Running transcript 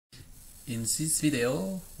In this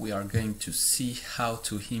video we are going to see how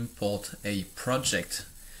to import a project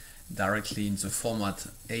directly in the format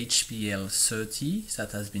HPL30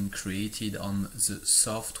 that has been created on the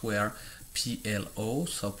software PLO,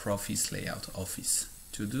 so PROFIS Layout Office.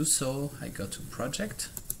 To do so, I go to Project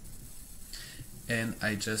and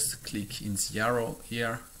I just click in the arrow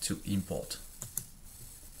here to import.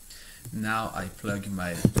 Now I plug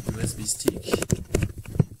my USB stick.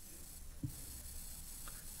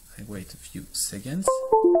 I wait a few seconds.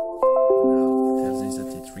 Now it tells me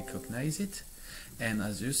that it recognizes it, and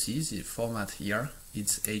as you see, the format here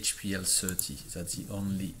it's HPL30. That's the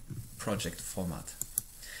only project format.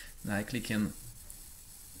 Now I click on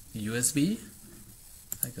USB,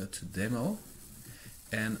 I go to Demo,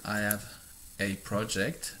 and I have a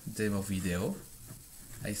project, Demo Video.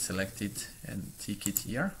 I select it and tick it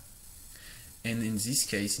here. And in this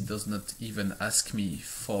case, it does not even ask me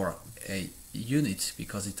for a unit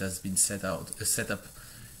because it has been set up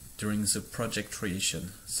during the project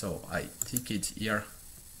creation. So I tick it here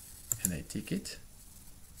and I tick it.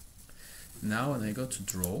 Now when I go to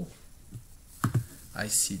Draw, I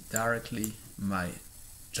see directly my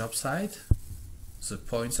job site, the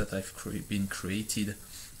points that have been created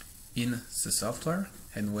in the software,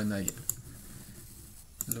 and when I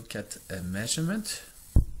look at a measurement,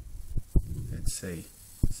 let's say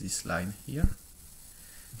this line here,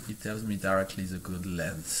 it tells me directly the good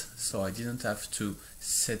length. So I didn't have to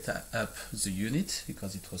set up the unit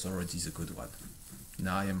because it was already the good one.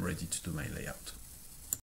 Now I am ready to do my layout.